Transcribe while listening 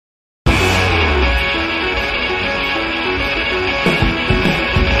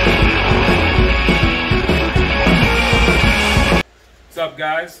up,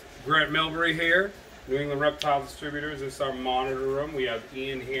 guys? Grant Milbury here, New England Reptile Distributors. This is our monitor room. We have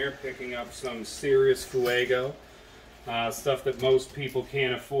Ian here picking up some serious fuego, stuff that most people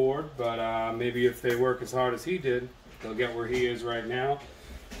can't afford, but maybe if they work as hard as he did, they'll get where he is right now.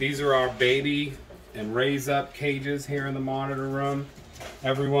 These are our baby and raise up cages here in the monitor room.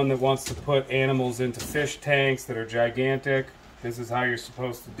 Everyone that wants to put animals into fish tanks that are gigantic, this is how you're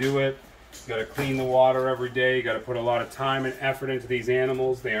supposed to do it. You got to clean the water every day. You got to put a lot of time and effort into these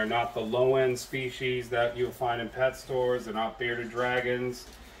animals. They are not the low-end species that you'll find in pet stores. They're not bearded dragons.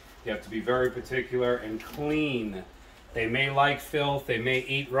 You have to be very particular and clean. They may like filth. They may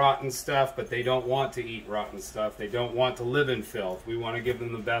eat rotten stuff, but they don't want to eat rotten stuff. They don't want to live in filth. We want to give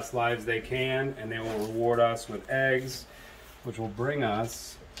them the best lives they can, and they will reward us with eggs, which will bring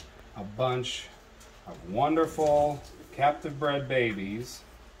us a bunch of wonderful captive bred babies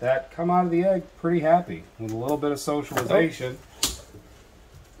that come out of the egg pretty happy. With a little bit of socialization,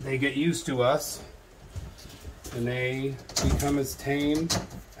 they get used to us and they become as tame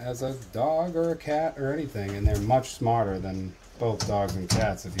as a dog or a cat or anything, and they're much smarter than both dogs and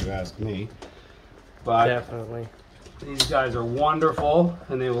cats if you ask me. But definitely, these guys are wonderful,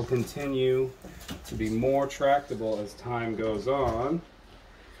 and they will continue to be more tractable as time goes on.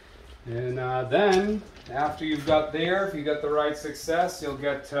 And then, after you've got there, if you got the right success, you'll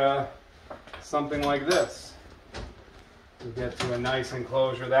get to something like this. You'll get to a nice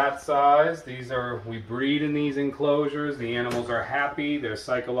enclosure that size. We breed in these enclosures. The animals are happy. They're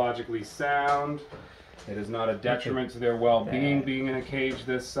psychologically sound. It is not a detriment to their well-being being in a cage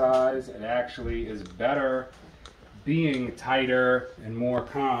this size. It actually is better being tighter and more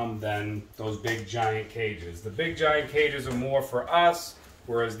calm than those big giant cages. The big giant cages are more for us,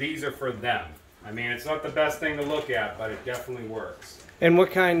 whereas these are for them. I mean, it's not the best thing to look at, but it definitely works. And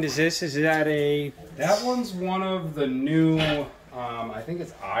what kind is this? Is that a... That one's one of the new, I think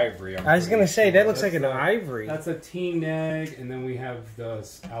it's ivory. I was going to say, that looks like an ivory. That's a teen egg, and then we have the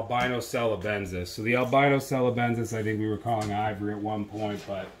albino celebensis. So the albino celebensis, I think we were calling ivory at one point,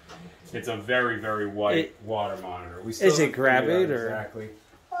 but it's a very, very white water monitor. We still is it gravid or... Exactly.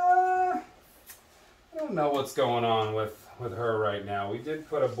 I don't know what's going on with her right now. We did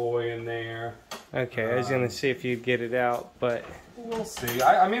put a boy in there. Okay, I was going to see if you'd get it out, but... We'll see.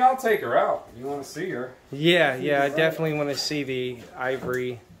 I mean, I'll take her out. You want to see her? Yeah, I definitely want to see the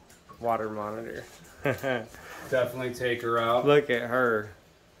ivory water monitor. Definitely take her out. Look at her.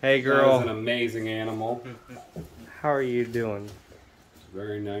 Hey, girl. That is an amazing animal. How are you doing?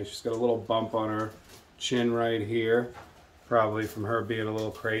 Very nice. She's got a little bump on her chin right here. Probably from her being a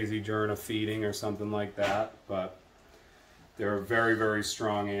little crazy during a feeding or something like that. But they're a very, very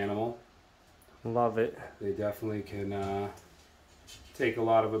strong animal. Love it. They definitely can take a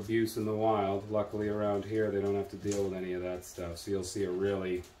lot of abuse in the wild. Luckily around here they don't have to deal with any of that stuff. So you'll see a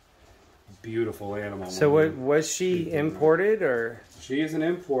really beautiful animal. So what, was she imported or? She is an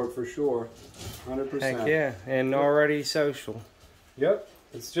import for sure. 100%. Heck yeah. And already social. Yep.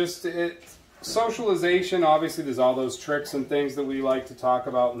 It's just socialization. Obviously there's all those tricks and things that we like to talk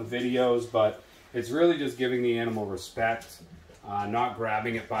about in the videos, but it's really just giving the animal respect, not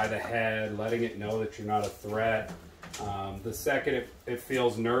grabbing it by the head, letting it know that you're not a threat. The second it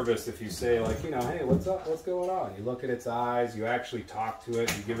feels nervous, if you say, like, you know, hey, what's up, what's going on? You look at its eyes, you actually talk to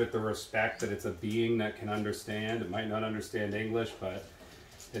it, you give it the respect that it's a being that can understand. It might not understand English, but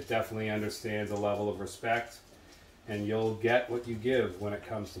it definitely understands a level of respect. And you'll get what you give when it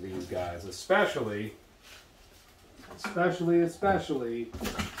comes to these guys, especially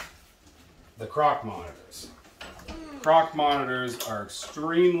the croc monitors. Croc monitors are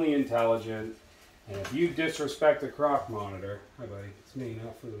extremely intelligent. And if you disrespect a croc monitor, hi buddy, it's me,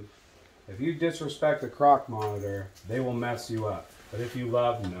 not food. If you disrespect a croc monitor, they will mess you up. But if you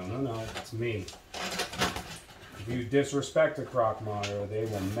love, no, it's me. If you disrespect a croc monitor, they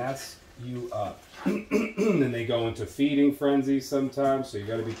will mess you up. And they go into feeding frenzies sometimes, so you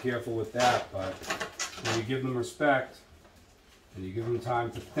got to be careful with that. But when you give them respect, and you give them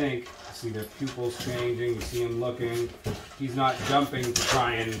time to think, you see their pupils changing, you see him looking. He's not jumping to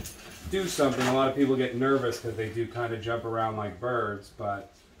try and do something. A lot of people get nervous because they do kind of jump around like birds,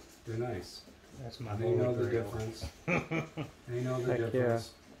 but they're nice. That's my They know the difference. They know the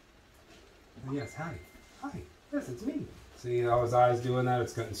difference. Yeah. Yes, hi. Hi. Yes, it's me. See how his eyes doing that?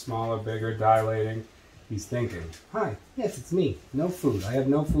 It's getting smaller, bigger, dilating. He's thinking, hi. Yes, it's me. No food. I have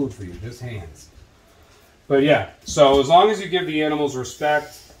no food for you. Just hands. But yeah, so as long as you give the animals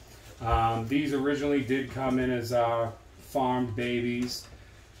respect, these originally did come in as farmed babies.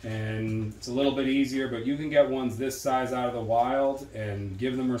 And it's a little bit easier, but you can get ones this size out of the wild and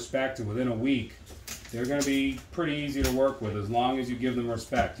give them respect, and within a week They're going to be pretty easy to work with as long as you give them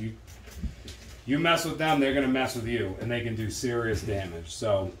respect. You mess with them, they're going to mess with you, and they can do serious damage.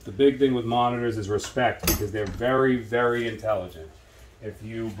 So the big thing with monitors is respect, because they're very, very intelligent. If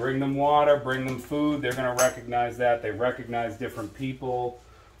you bring them water, bring them food, they're going to recognize that. They recognize different people.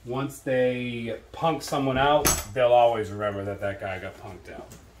 Once they punk someone out, they'll always remember that that guy got punked out.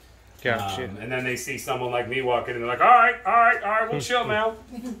 Gotcha. And then they see someone like me walk in, and they're like, all right, we'll chill now.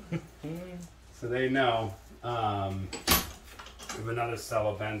 So they know. We have another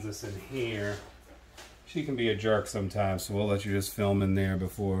Celebensis in here. She can be a jerk sometimes, so we'll let you just film in there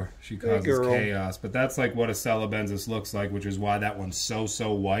before she causes chaos. But that's like what a Celebensis looks like, which is why that one's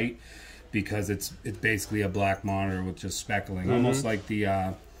so white, because it's basically a black monitor with just speckling, almost like the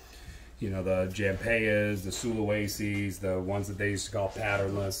the Jampeyas, the Sulawesi's, the ones that they used to call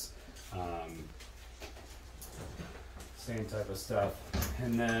patternless. Same type of stuff.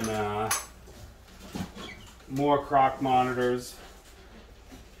 And then more croc monitors.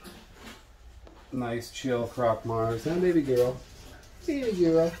 Nice chill croc monitors. Huh, baby girl? Baby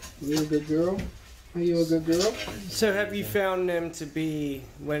girl. You a good girl? Are you a good girl? So have you found them to be,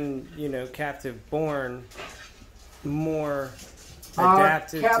 when, captive born, more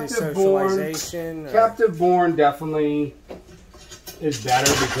adaptive to socialization? Captive born definitely is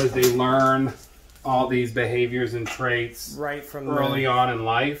better because they learn all these behaviors and traits right from early on in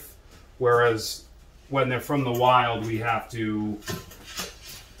life. Whereas when they're from the wild, we have to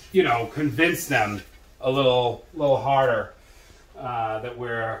convince them a little harder that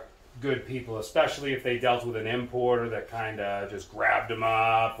we're good people, especially if they dealt with an importer that kind of just grabbed them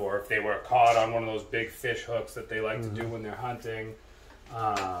up, or if they were caught on one of those big fish hooks that they like to do when they're hunting.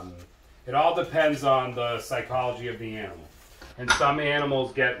 It all depends on the psychology of the animal. And some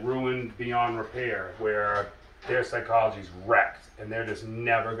animals get ruined beyond repair, where their psychology's wrecked, and they're just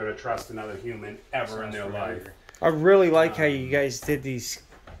never going to trust another human ever in their life. I really like how you guys did these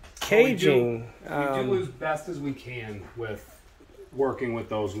caging. We do as best as we can with working with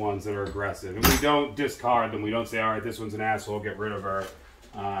those ones that are aggressive, and we don't discard them. We don't say, all right, this one's an asshole, get rid of her.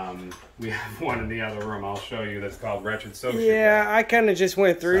 We have one in the other room I'll show you that's called Wretched Sociopath. Yeah, I kind of just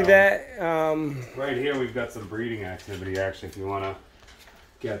went through that. Right here we've got some breeding activity, actually, if you want to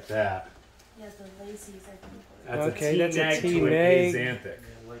get that. Yes, the Lacey's, I think. That's a T-neg to an axanthic.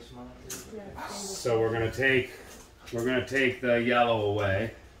 So we're gonna take the yellow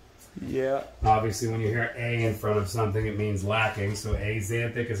away. Yeah. Obviously, when you hear A in front of something, it means lacking. So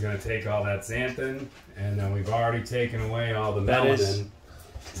axanthic is going to take all that xanthan, and then we've already taken away all the melanin. That is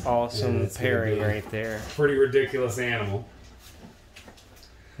awesome pairing right there. Pretty ridiculous animal.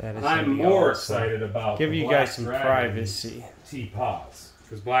 That is I'm more excited about give you guys some privacy. T-Paws,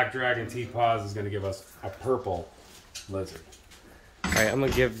 because Black Dragon T-Paws is going to give us a purple lizard. All right, I'm going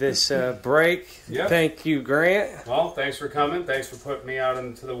to give this a break. Yep. Thank you, Grant. Well, thanks for coming. Thanks for putting me out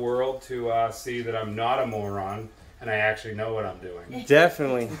into the world to see that I'm not a moron and I actually know what I'm doing.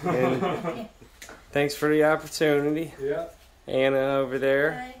 Definitely. And thanks for the opportunity. Yeah. Anna over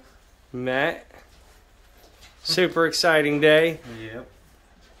there. Hi. Matt. Super exciting day. Yep.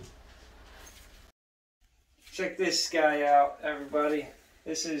 Check this guy out, everybody.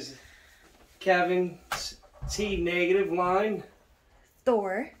 This is Kevin's T-negative line.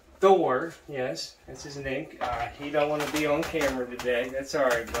 Thor, yes, that's his name. He don't want to be on camera today. That's all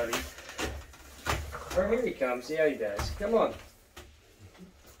right, buddy. Oh, here he comes. Yeah, he does. Come on.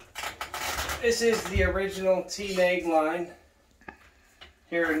 This is the original T-neg line.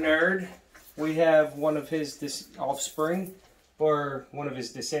 Here at Nerd, we have one of his offspring, or one of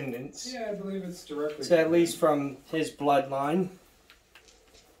his descendants. Yeah, I believe it's directly. So at least from his bloodline.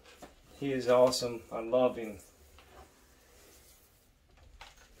 He is awesome. I love him.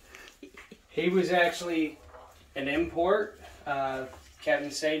 He was actually an import.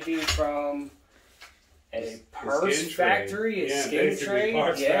 Kevin saved him from a purse factory, a skin trade.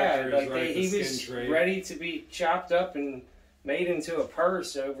 Yeah, like he was ready to be chopped up and made into a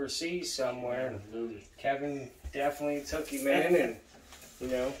purse overseas somewhere. Kevin definitely took him in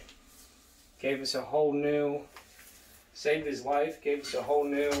and, gave us a whole new, saved his life, gave us a whole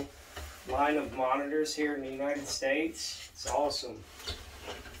new line of monitors here in the United States. It's awesome.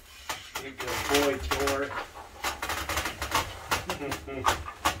 You good boy, Thor.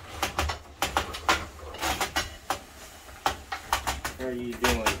 How are you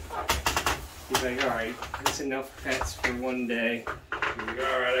doing? He's like, alright, that's enough pets for one day.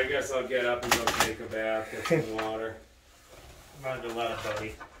 Alright, I guess I'll get up and go take a bath, get some water. I'm gonna do a lot of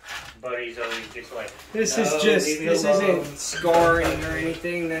buddy. Buddy's always just like, This no, is just, leave me this alone. isn't scarring or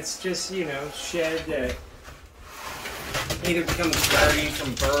anything. That's just, shed that either becomes dirty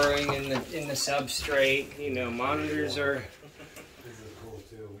from burrowing in the substrate. You know, monitors are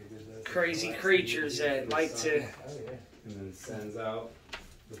crazy creatures that like to And then sends out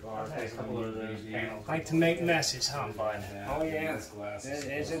the bar. like to make messes, huh, bud? Oh yeah,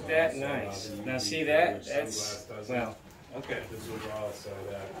 isn't that nice? Now see that? That's well. Okay, this was also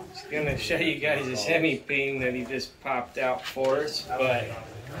that. He's gonna show you guys his hemi-beam that he just popped out for us, but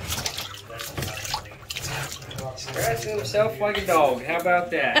scratching himself like a dog. How about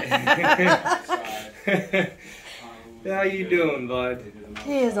that? How you doing, bud?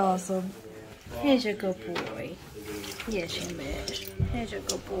 He is awesome. He's a good boy. Yes, you is. He's a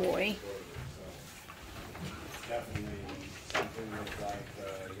good boy. Definitely something with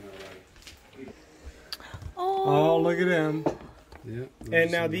like, Oh, look at him. Yeah.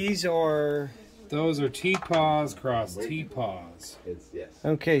 And now these are... Those are T-paws cross T-paws.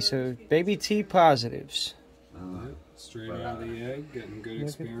 Okay, so baby T positives. Straight out of the egg, getting good Look at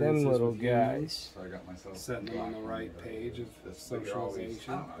experiences them little with humans, guys. setting them on the right page of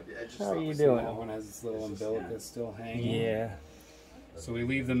socialization. How are you That doing? one has its little umbilicus still hanging. Yeah. So we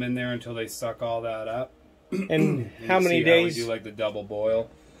leave them in there until they suck all that up. And how You many see days? How we do like the double boil.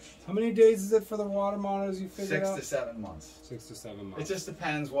 How many days is it for the water monitors you figured 6 out? to 7 months. 6 to 7 months. It just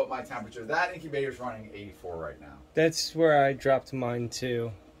depends what my temperature. That incubator's running 84 right now. That's where I dropped mine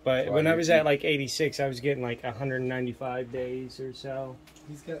too. But So when I I was keep- at like 86, I was getting like 195 days or so.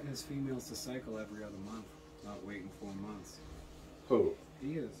 He's getting his females to cycle every other month, not waiting 4 months. Who?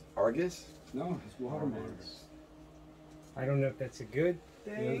 He is. Argus? No, his water monitors. I don't know if that's a good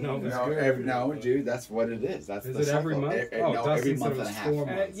thing. No, it's No, good. no, dude, that's what it is. That's Is the it every cycle. month? No, Dustin every said month it and a was half. 4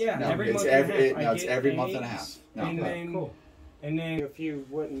 months. Yeah, No, every it's month every- and a half. no, I it's get every month and a eggs, half. No, and no. then, Cool. and then if you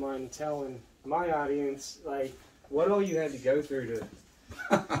wouldn't mind telling my audience, like, what all you had to go through to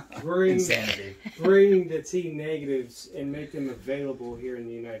bring Insanity. bring the T negatives and make them available here in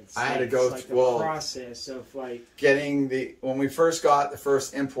the United States. I had to go like the well- process of like Getting when we first got the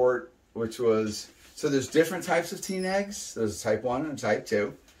first import, which was, so there's different types of teen eggs. There's type 1 and type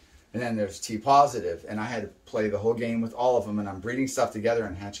 2. And then there's T positive. And I had to play the whole game with all of them. And I'm breeding stuff together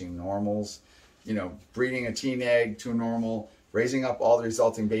and hatching normals. You know, breeding a teen egg to a normal, raising up all the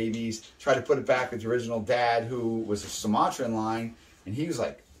resulting babies. Try to put it back with the original dad, who was a Sumatran line. And he was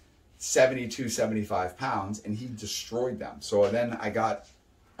like 72, 75 pounds. And he destroyed them. So then I got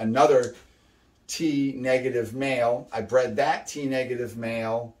another T negative male. I bred that T negative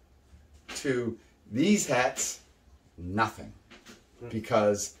male to these hets. Nothing.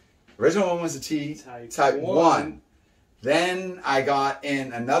 Because the original one was a T type 1. Then I got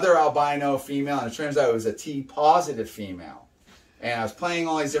in another albino female, and it turns out it was a T positive female. And I was playing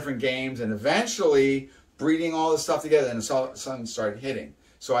all these different games, and eventually breeding all this stuff together, and the sun started hitting.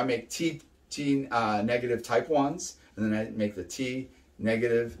 So I make T negative type 1s, and then I make the T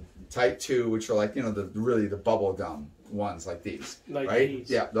negative type 2, which are like, you know, really the bubble gum ones like these. Like right? these.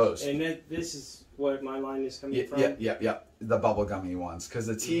 Yeah, those. And this is what my line is coming from. Yeah. The bubblegummy ones, because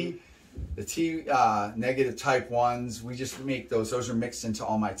the T negative type 1s, we just make those. Those are mixed into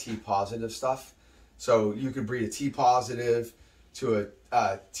all my T positive stuff. So you could breed a T positive to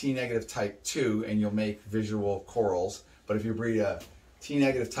a T negative type 2, and you'll make visual corals. But if you breed a T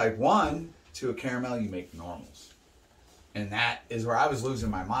negative type 1 to a caramel, you make normals. And that is where I was losing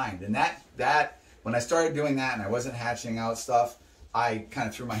my mind. And that when I started doing that and I wasn't hatching out stuff, I kind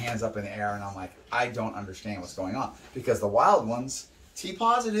of threw my hands up in the air and I'm like, I don't understand what's going on. Because the wild ones, T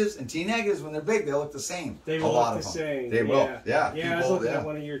positives and T negatives, when they're big, they look the same. They will look the same. They will. Yeah. Yeah, I was looking at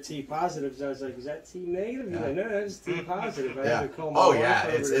one of your T positives. I was like, is that T negative? He's like, no, that's T positive. I had to call my wife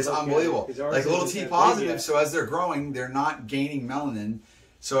over it's to look at it, unbelievable. 'cause ours Like little isn't T that big positive, yet. so as they're growing, they're not gaining melanin.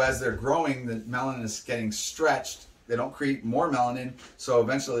 So as they're growing, the melanin is getting stretched. They don't create more melanin, so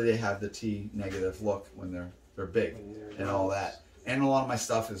eventually they have the T negative look when they're big and all that. And a lot of my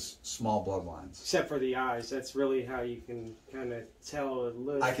stuff is small bloodlines. Except for the eyes. That's really how you can kind of tell a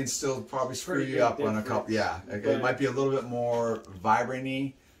little. I can still probably screw Pretty you big up on a couple. difference. Yeah, it But- might be a little bit more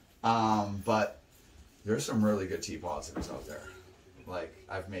vibrant-y, but there's some really good T positives out there. Like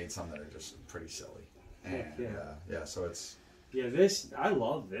I've made some that are just pretty silly. And Heck yeah. yeah, so it's. Yeah, I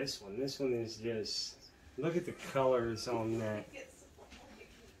love this one. This one is just, look at the colors on that.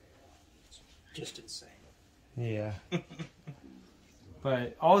 Just insane. Yeah.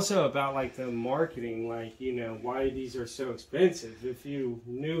 But also about like the marketing, like, you know, why these are so expensive. If you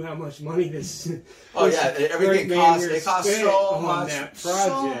knew how much money this Oh yeah, everything costs. here It costs spent so on much, that so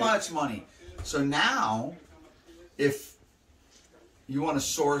project. much money. So now, if you want to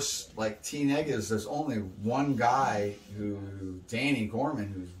source like T negatives, there's only one guy Danny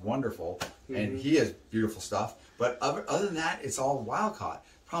Gorman, who's wonderful, and he has beautiful stuff. But other than that, it's all wild caught.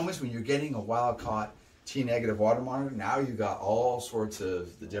 Problem is, when you're getting a wild caught T negative water monitor, now you got all sorts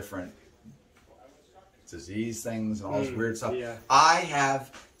of the different disease things and all this weird stuff. Yeah. I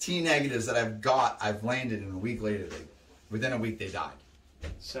have T negatives that I've landed, and a week later, within a week they died.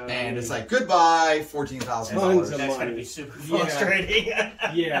 So, And it's like, goodbye, $14,000. That's gonna be super frustrating.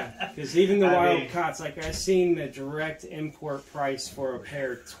 Yeah, because even the wild caughts, like I seen the direct import price for a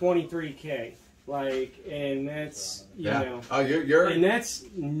pair, $23K. Like, and that's you know, oh, you're and that's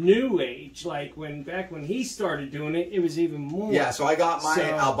new age. Like back when he started doing it, it was even more. Yeah, so I got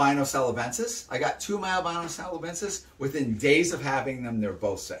my albino salavensis. I got 2 of my albino salavensis. Within days of having them, they're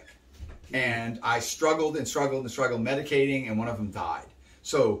both sick, and I struggled medicating, and one of them died.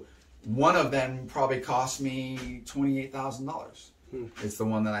 So one of them probably cost me $28,000. It's the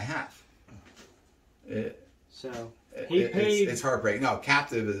one that I have. It's heartbreaking. No,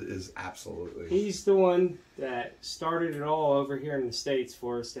 Captive is absolutely. He's the one that started it all over here in the States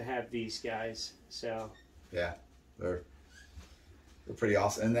for us to have these guys. So yeah, they're pretty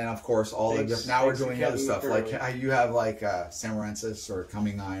awesome. And then of course all the different. Now we're doing other stuff like you have like Samarensis or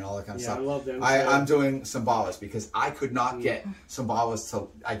Coming Nine, all that kind of stuff. I love them. I'm doing Symbawas because I could not get Symbawas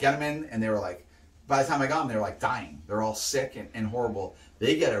till I get them in, and they were like, by the time I got them, they were like dying. They're all sick and horrible.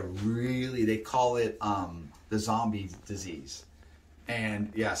 They get they call it the zombie disease,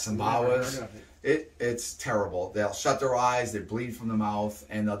 and yeah, Symbawas. It's terrible. They'll shut their eyes, they bleed from the mouth,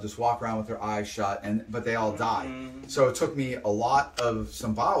 and they'll just walk around with their eyes shut, but they all die. So it took me a lot of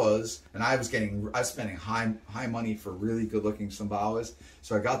Symbawas, and I was spending high money for really good looking Symbawas.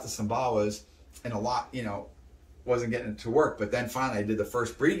 So I got the Symbawas, and a lot, wasn't getting it to work. But then finally I did the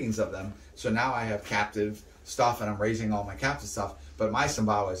first breedings of them. So now I have captive stuff, and I'm raising all my captive stuff. But my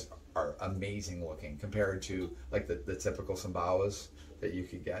Symbawas are amazing looking compared to like the typical Symbawas that you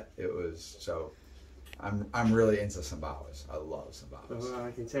could get. It was so. I'm really into Symbawas. I love Symbawas. Oh,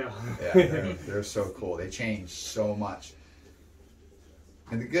 I can tell. Yeah, they're so cool. They changed so much.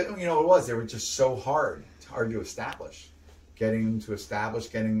 And the good, they were just so hard to establish.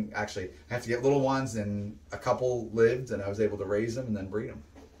 Actually, I have to get little ones, and a couple lived, and I was able to raise them and then breed them.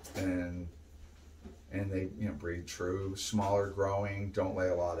 And they, breed true, smaller growing, don't lay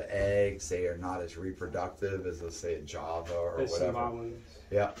a lot of eggs. They are not as reproductive as, let's say, a Java or whatever. Symbawas.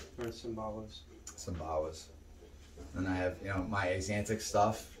 Yeah. Or Symbawas. Symbawas. And I have, my Axanthic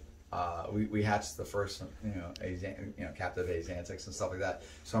stuff. We hatched the first, captive Axanthics and stuff like that.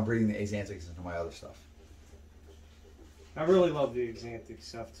 So I'm breeding the Axanthics into my other stuff. I really love the Axanthic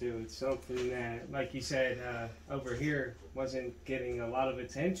stuff too. It's something that, like you said, over here wasn't getting a lot of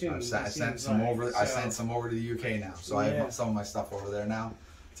attention. I sent some over to the UK now, so I have some of my stuff over there now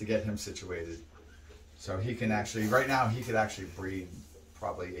to get him situated. So he can actually, right now, he could actually breed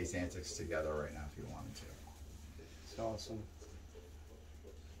probably Axanthics together right now if he wanted to. It's awesome.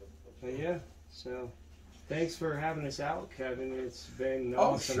 But yeah, so thanks for having us out, Kevin. It's been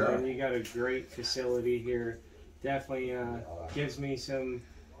awesome. Sure. And you got a great facility here. Definitely gives me some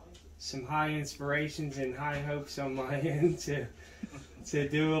high inspirations and high hopes on my end to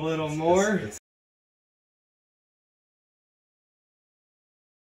do a little more.